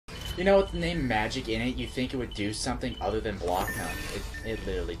You know, with the name Magic in it, you think it would do something other than block him. It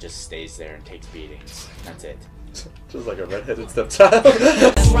literally just stays there and takes beatings. That's it. Just like a redheaded stepchild.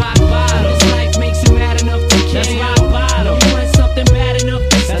 That's rock bottom. This life makes you mad enough to kill. That's rock bottom. You want something bad enough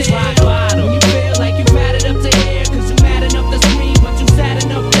to steal. That's rock bottom. You feel like you mad enough to hear, cause you mad enough to scream, but you sad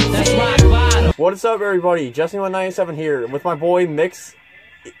enough to fear. That's rock bottom. What is up, everybody? Jesse197 here with my boy MixEclipse,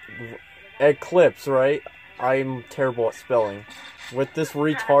 right? I'm terrible at spelling. With this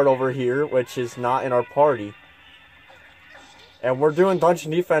retard over here, which is not in our party. And we're doing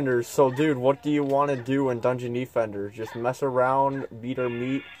Dungeon Defenders, so dude, what do you want to do in Dungeon Defenders? Just mess around, beat or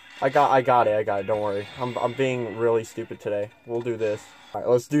meet? I got it, don't worry. I'm being really stupid today. We'll do this. Alright,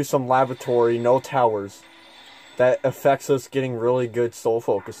 let's do some laboratory, no towers. That affects us getting really good soul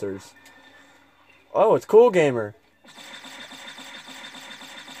focusers. Oh, it's Cool Gamer.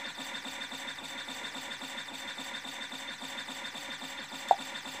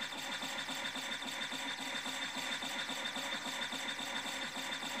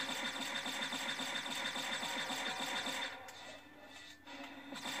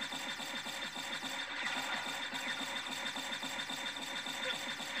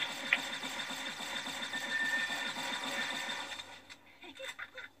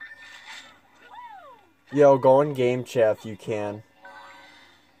 Yo, go in game chat if you can.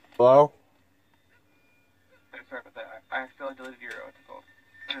 Hello? Sorry about that. I accidentally deleted your what's it called?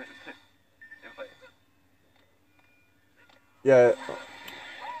 Invite. Yeah,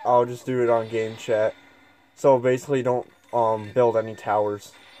 I'll just do it on game chat. So basically, don't build any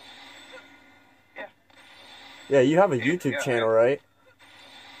towers. Yeah. Yeah, you have a YouTube channel, right?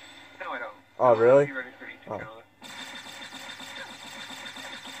 No, I don't. Oh, really? Be ready for YouTube channel.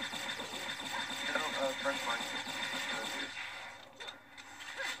 Fresh mine.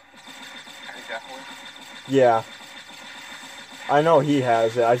 I think that one. Yeah. I know he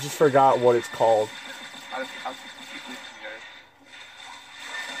has it. I just forgot what it's called. I'll keep listening, guys.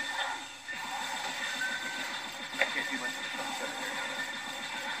 I can't do much of the stuff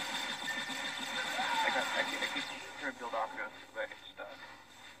here. I keep trying to build Octos, but I get stuck.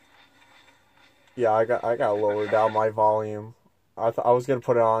 Yeah, I got lower down my volume. I was gonna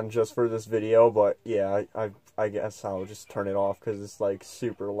put it on just for this video, but yeah, I guess I'll just turn it off because it's like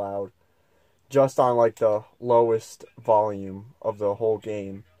super loud. Just on like the lowest volume of the whole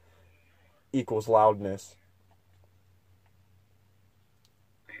game equals loudness.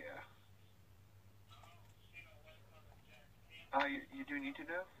 Yeah. You doing YouTube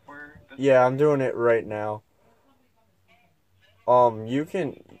now? Yeah, I'm doing it right now. You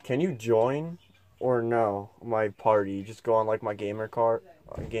can you join? Or no, my party. Just go on like my gamer card.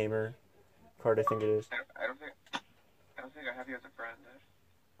 I think it is. I don't think I have you as a friend.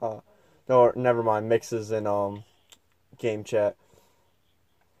 No, never mind. Mix is in game chat.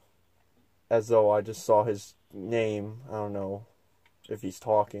 As though I just saw his name. I don't know if he's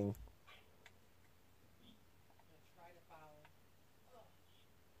talking.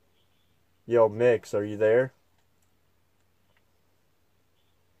 Yo, Mix, are you there?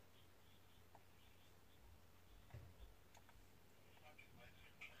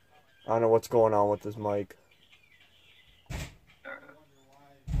 I don't know what's going on with this mic. Yeah.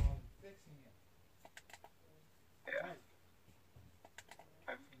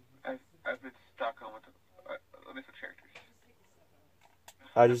 I've been stuck on with the let me switch characters.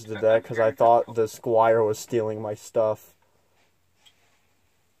 I just did that because I thought the Squire was stealing my stuff.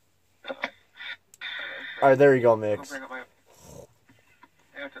 Alright, there you go, Mix.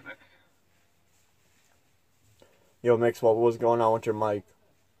 Yo, Mix, what was going on with your mic?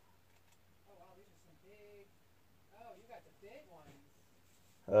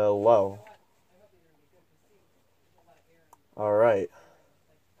 Low. Alright.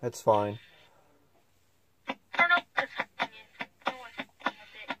 That's fine.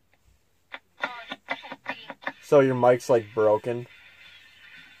 So your mic's like broken?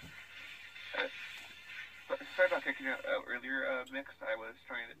 Sorry about kicking you out earlier, Mix. I was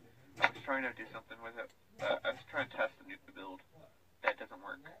trying to do something with it. I was trying to test a new build. That doesn't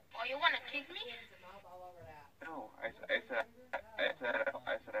work. Oh, you want to kick me? No, I said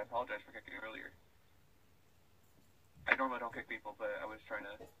I apologize for kicking you earlier. I normally don't kick people, but I was trying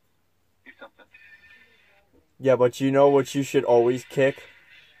to do something. Yeah, but you know what you should always kick?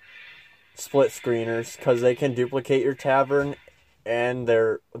 Split screeners, because they can duplicate your tavern, and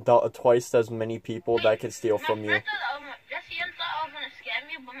they're twice as many people that can steal from you. Jesse, I thought I was going to scam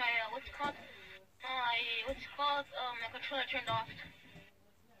you, but my, my controller turned off.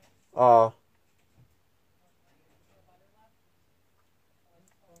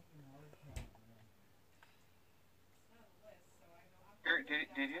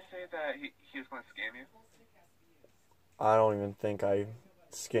 Did you say that he was going to scam you? I don't even think I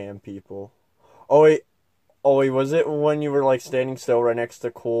scam people. Oh wait, was it when you were like standing still right next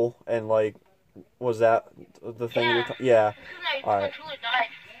to Cool and like, was that the thing Yeah. you're yeah. My Alright. controller died.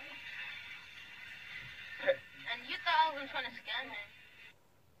 And you thought I was trying to scam him.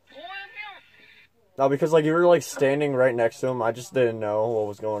 Boy, if you don't... No, because like you were like standing right next to him, I just didn't know what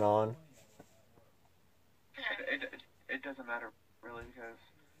was going on. It doesn't matter really because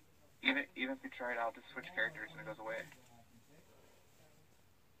even if you try it out, just switch characters and it goes away.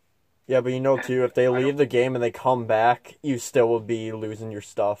 Yeah, but you know too, if they leave the game and they come back, you still will be losing your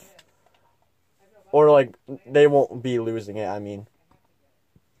stuff. Or like they won't be losing it, I mean.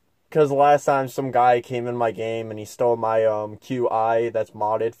 Because last time some guy came in my game and he stole my QI that's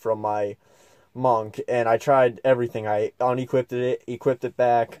modded from my monk, and I tried everything. I unequipped it, equipped it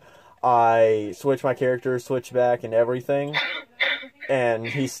back, I switched my character, switched back and everything, and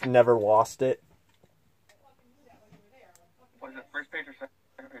he's never lost it. Was it first page or second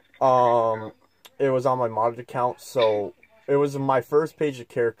page? It was on my modded account, so it was my first page of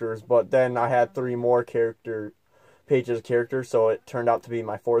characters, but then I had 3 more pages of characters, so it turned out to be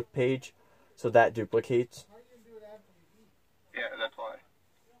my 4th page, so that duplicates. Yeah, that's why.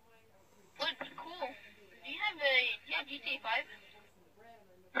 But cool. Do you have GTA 5?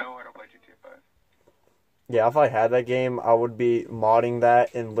 No, I don't play GTA 5. Yeah, if I had that game, I would be modding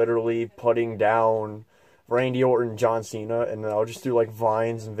that and literally putting down Randy Orton, John Cena, and then I'll just do like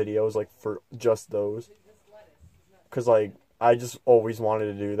vines and videos like for just those. Cause like I just always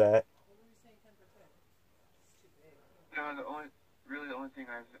wanted to do that. No, the only thing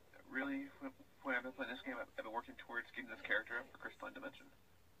when I've been playing this game, I've been working towards getting this character up for Crystalline Dimension.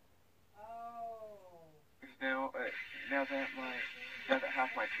 Because now that half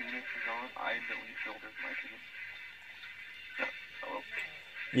my teammates are gone, I am the lead builder of my team. So, hello.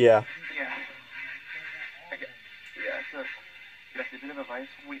 Yeah. Yeah. So that's a bit of advice.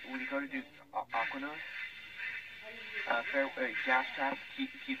 When you go to do Aquanos, gas traps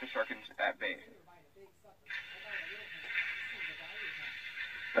keep the sharkins at bay.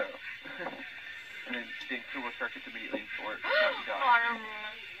 So, and then kill the sharkins immediately, or not you die.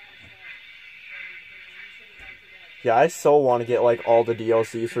 Yeah, I so want to get like all the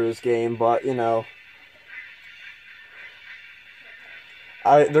DLCs for this game, but you know,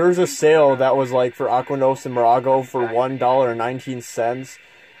 there was a sale that was like for Aquanos and Morago for $1.19,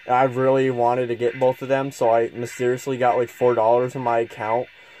 and I really wanted to get both of them, so I mysteriously got like $4 in my account.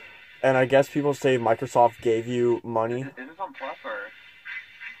 And I guess people say Microsoft gave you money. Is this on Plus or?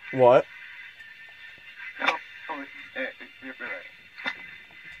 What? No, you're right.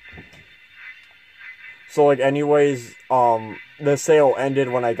 So like anyways, the sale ended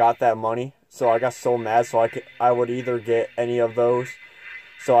when I got that money, so I got so mad, so I would either get any of those.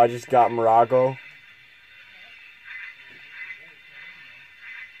 So I just got Morago.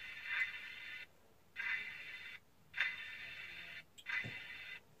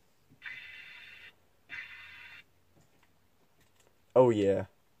 Oh yeah.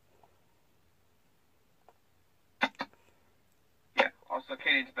 Yeah, also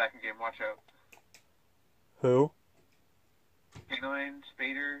Canaan's back in game, watch out. Who? Canine,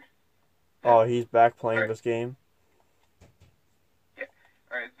 Spader. Oh, he's back playing this game. Yeah.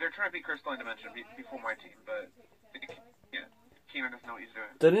 Alright, they're trying to beat Crystalline Dimension before my team, but yeah, Keenan doesn't know what he's doing.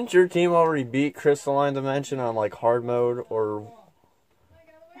 Didn't your team already beat Crystalline Dimension on like hard mode, or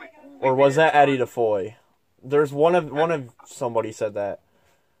was that Eddie DeFoy? There's one of somebody said that.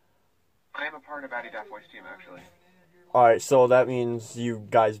 I am a part of Addy DeFoy's team actually. Alright, so that means you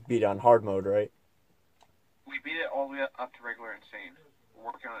guys beat on hard mode, right? We beat it all the way up to regular Insane. We're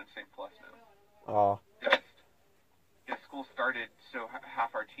working on Insane Plus now. Just school started, so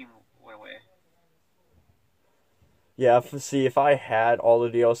half our team went away. Yeah, if I had all the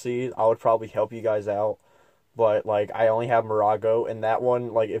DLCs, I would probably help you guys out. But, like, I only have Morago, and that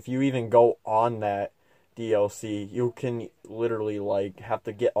one, like, if you even go on that DLC, you can literally, like, have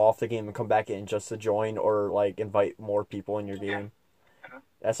to get off the game and come back in just to join or, like, invite more people in your game. Yeah.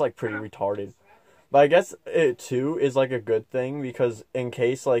 That's, like, pretty retarded. But I guess it, too, is, like, a good thing, because in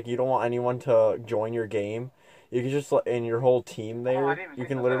case, like, you don't want anyone to join your game, you can just, in your whole team there, you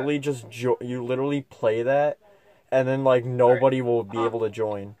can literally just, you literally play that, and then, like, nobody will be able to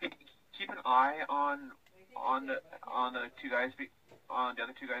join. Keep an eye on the two guys, on the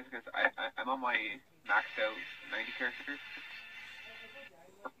other two guys, because I'm on my maxed out 90 characters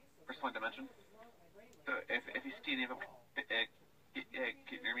for Crystalline Dimension. So if you see any of them get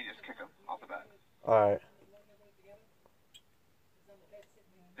near me, just kick them off the bat. Alright.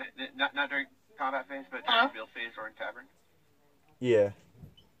 Not during combat phase, but during build phase or in tavern. Yeah.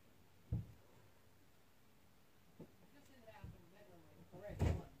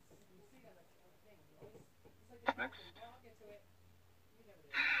 Next.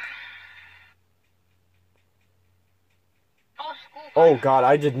 Oh, school. Oh god,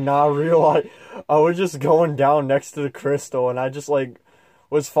 I did not realize. I was just going down next to the crystal and I just like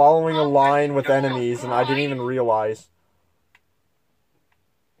was following a line with enemies and I didn't even realize.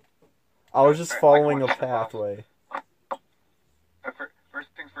 I was just following a pathway. First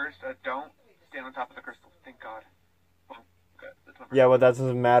things first, don't stand on top of the crystal. Thank God. Okay, Yeah, but that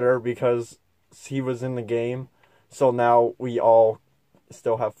doesn't matter because he was in the game. So now we all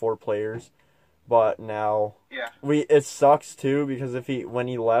still have 4 players. But now it sucks too because when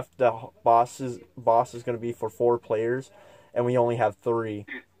he left, the boss is going to be for 4 players and we only have 3.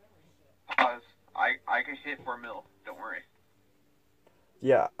 Dude, pause. I can hit 4 mil. Don't worry.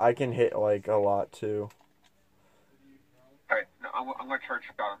 Yeah, I can hit like a lot too. Alright, no, I'm gonna charge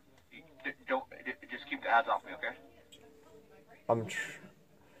on him. Don't just keep the ads off me, okay?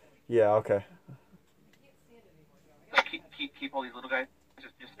 Yeah, okay. Keep all these little guys.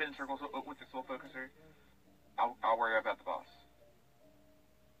 Just spin in circles with the soul focuser. I'll worry about the boss.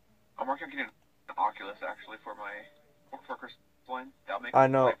 I'm working on getting an Oculus actually for Crystal Line. That'll make I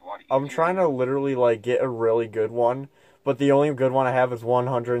know. life a lot easier. I'm trying to literally like get a really good one, but the only good one I have is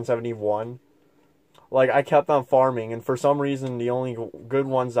 171. Like I kept on farming, and for some reason the only good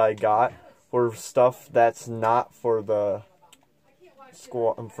ones I got were stuff that's not for the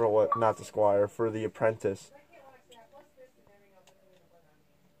Squire, for the apprentice.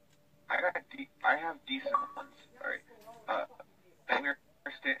 I have decent ones. Alright.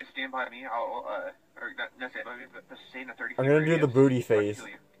 Stand by me. I'll or not stand by me, but stay in a 30. I'm gonna do the booty phase.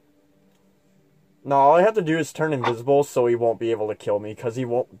 No, all I have to do is turn invisible so he won't be able to kill me, because he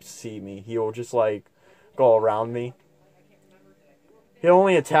won't see me. He'll just, like, go around me. He'll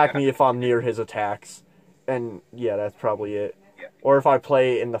only attack me if I'm near his attacks. And, yeah, that's probably it. Or if I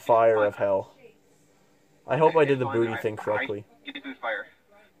play in the fire of hell. I hope I did the booty thing correctly. I get boost fire.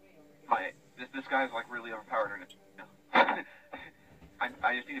 This guy's, like, really overpowered right now.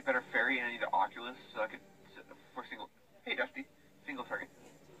 I just need a better fairy, and I need an Oculus, so I could for single... Hey, Dusty. Single target.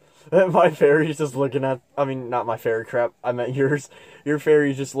 My fairy's just looking at... I mean, not my fairy, crap. I meant yours. Your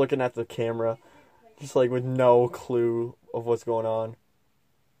fairy's just looking at the camera. Just, like, with no clue of what's going on.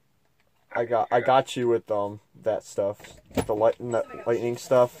 I got you with, that stuff. The lightning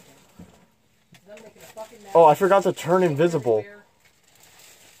stuff. Oh, I forgot to turn invisible.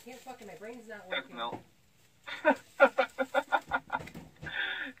 No.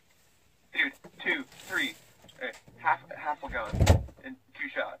 Dude, 2, 3. Half a gun. And 2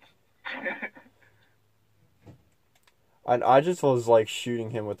 shots. I just was like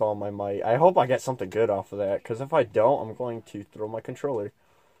shooting him with all my might. I hope I get something good off of that, because if I don't, I'm going to throw my controller.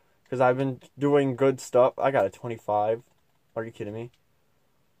 Because I've been doing good stuff. I got a 25. Are you kidding me?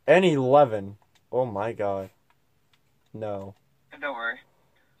 And 11. Oh my god. No. Don't worry.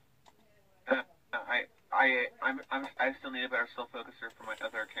 I still need a better self focuser for my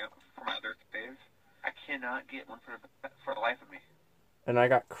other account, for my other save. I cannot get one for the life of me. And I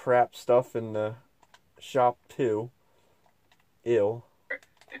got crap stuff in the shop too. Ew.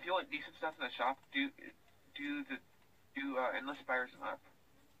 If you want decent stuff in the shop, do Endless Spires and up.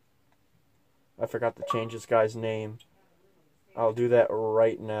 I forgot to change this guy's name. I'll do that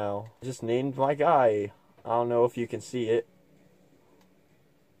right now. I just named my guy. I don't know if you can see it.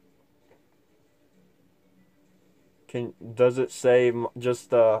 Does it say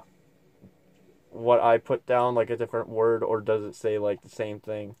just what I put down, like a different word, or does it say like the same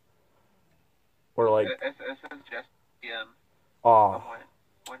thing? Or like it says just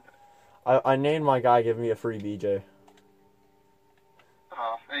I named my guy. Give me a free BJ.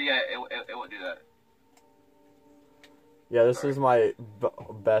 Yeah, it won't do that. Yeah, this is my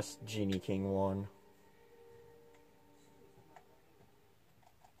best Genie King one.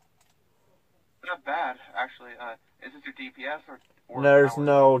 Not bad, actually. Is this your DPS or There's power?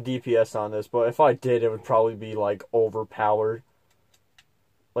 no DPS on this, but if I did, it would probably be like overpowered.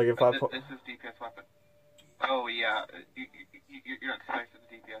 Like if I put. This is DPS weapon. Oh yeah, you're not nice at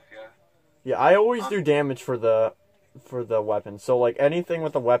the DPS, yeah. Yeah, I always do damage for the weapon. So like anything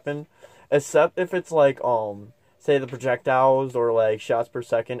with a weapon, except if it's like say the projectiles or like shots per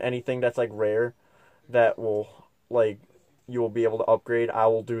second, anything that's like rare, that will like you will be able to upgrade. I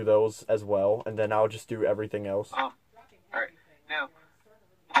will do those as well, and then I'll just do everything else. All right, now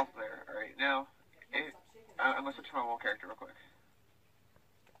pause there. All right, now I'm gonna switch to my wall character real quick.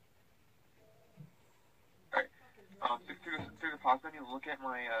 All right, through the pause menu, look at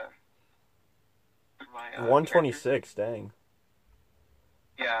my 126. Dang.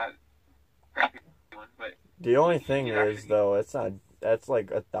 Yeah, crappy one, but The only thing you is, actually- though, it's not. That's like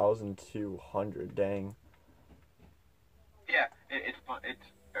 1,200. Dang. yeah, it's fun. It's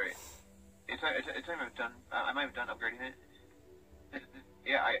alright. It's not even done. I might have done upgrading it.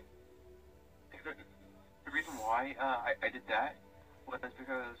 Yeah, the reason why I did that was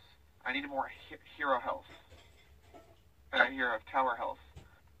because I needed more hero health. Hero tower health.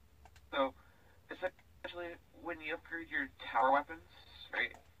 So, essentially, when you upgrade your tower weapons,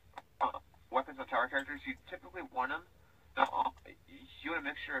 right? Weapons on tower characters, you typically want them. You want a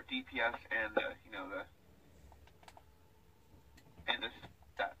mixture of DPS and and this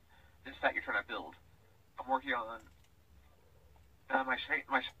stat you're trying to build. I'm working on my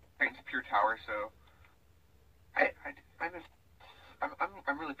Titan's pure tower, so I'm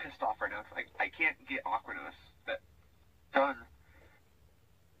really pissed off right now. I can't get Aquanos that done.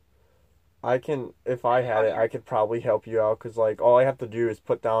 I can, if I had it, I could probably help you out, because, like, all I have to do is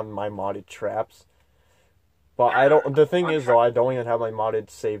put down my modded traps. But I don't, the thing is, though, I don't even have my modded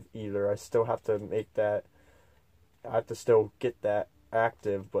save either. I still have to make that, I have to still get that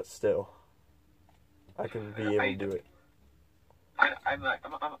active, but still, I can be able to do it. I'm not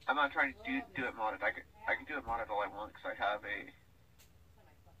trying to do it modded. I can do it modded all I want, because I have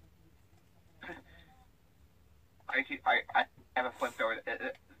I have a flamethrower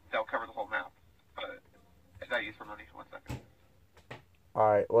that'll cover the whole map. But is that used for money? 1 second.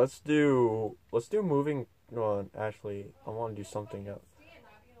 Alright, let's do moving. No, actually, I want to do something else.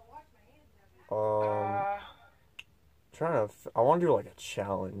 I want to do like a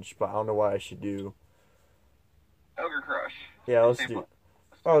challenge, but I don't know what I should do. Ogre Crush. Yeah, let's do.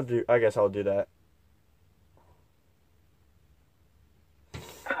 I guess I'll do that.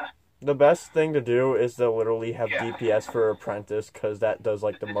 The best thing to do is to literally have DPS for Apprentice, because that does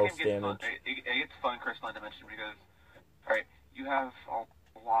like the most damage. It gets fun, Crystalline Dimension, because alright, you have a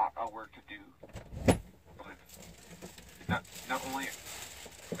lot of work to do. Not only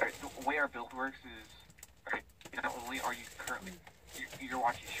the way our build works is not only are you currently you're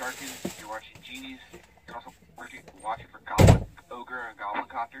watching Sharkins, you're watching Genies, you're also watching for Goblin Ogre and Goblin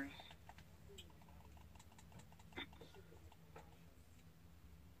Copters.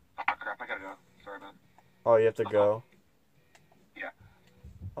 Oh crap, I gotta go. Sorry, man. Oh, you have to go? Yeah.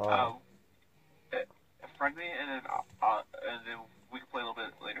 Oh. Friend me, and then we can play a little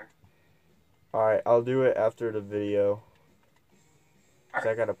bit later. Alright, I'll do it after the video. Because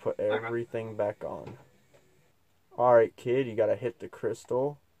Right. I gotta put everything back on. Alright, kid, you gotta hit the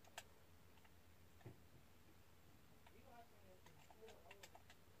crystal.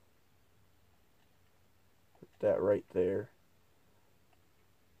 Put that right there.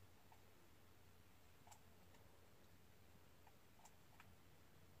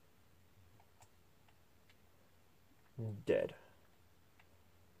 Dead.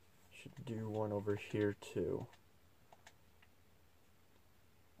 Should do one over here too.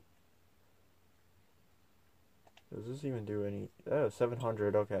 Does this even do any? Oh,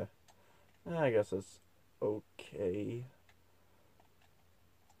 700, okay. I guess it's okay.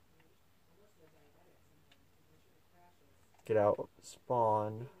 Get out,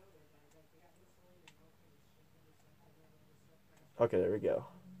 spawn. Okay, there we go.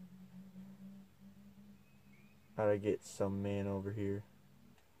 Gotta get some man over here.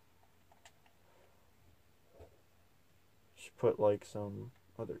 Should put like some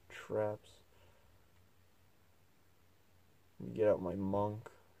other traps. Get out my monk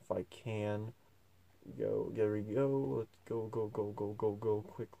if I can. Go, there we go. Let's go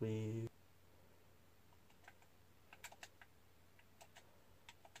quickly.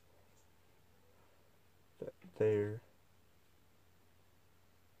 That there.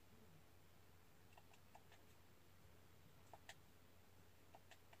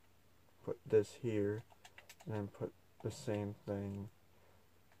 Put this here, and then put the same thing.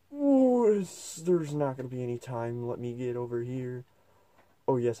 Ooh, there's not going to be any time. Let me get over here.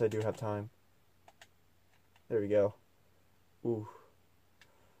 Oh, yes, I do have time. There we go. Ooh.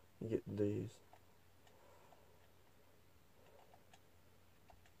 Get these.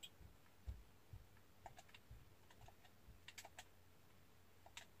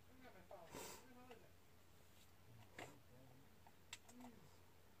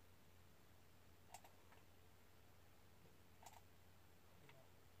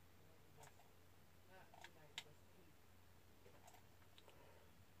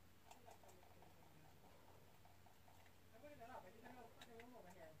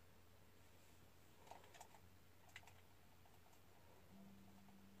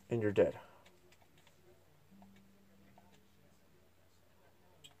 And you're dead.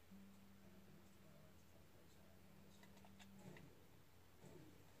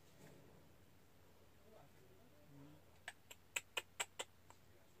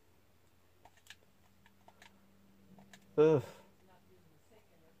 Ugh.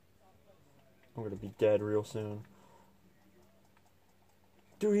 I'm gonna be dead real soon.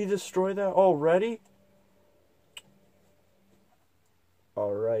 Dude, he destroyed that already?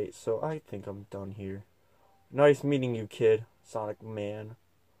 Alright, so I think I'm done here. Nice meeting you, kid. Sonic Man.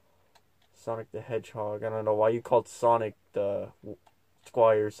 Sonic the Hedgehog. I don't know why you called Sonic the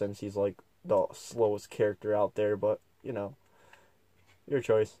Squire, since he's like the slowest character out there, but, you know, your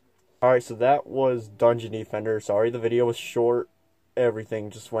choice. Alright, so that was Dungeon Defender. Sorry the video was short. Everything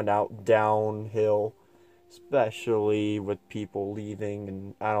just went out downhill. Especially with people leaving,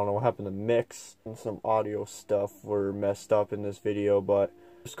 and I don't know what happened to Mix, and some audio stuff were messed up in this video. But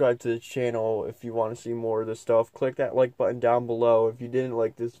subscribe to the channel if you want to see more of this stuff. Click that like button down below. If you didn't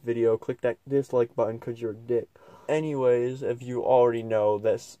like this video, click that dislike button because you're a dick. Anyways, if you already know,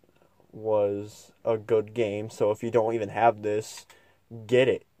 this was a good game, so if you don't even have this, get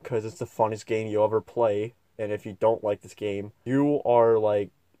it, because it's the funnest game you'll ever play. And if you don't like this game, you are like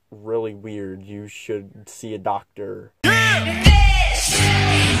really weird. You should see a doctor. Yeah!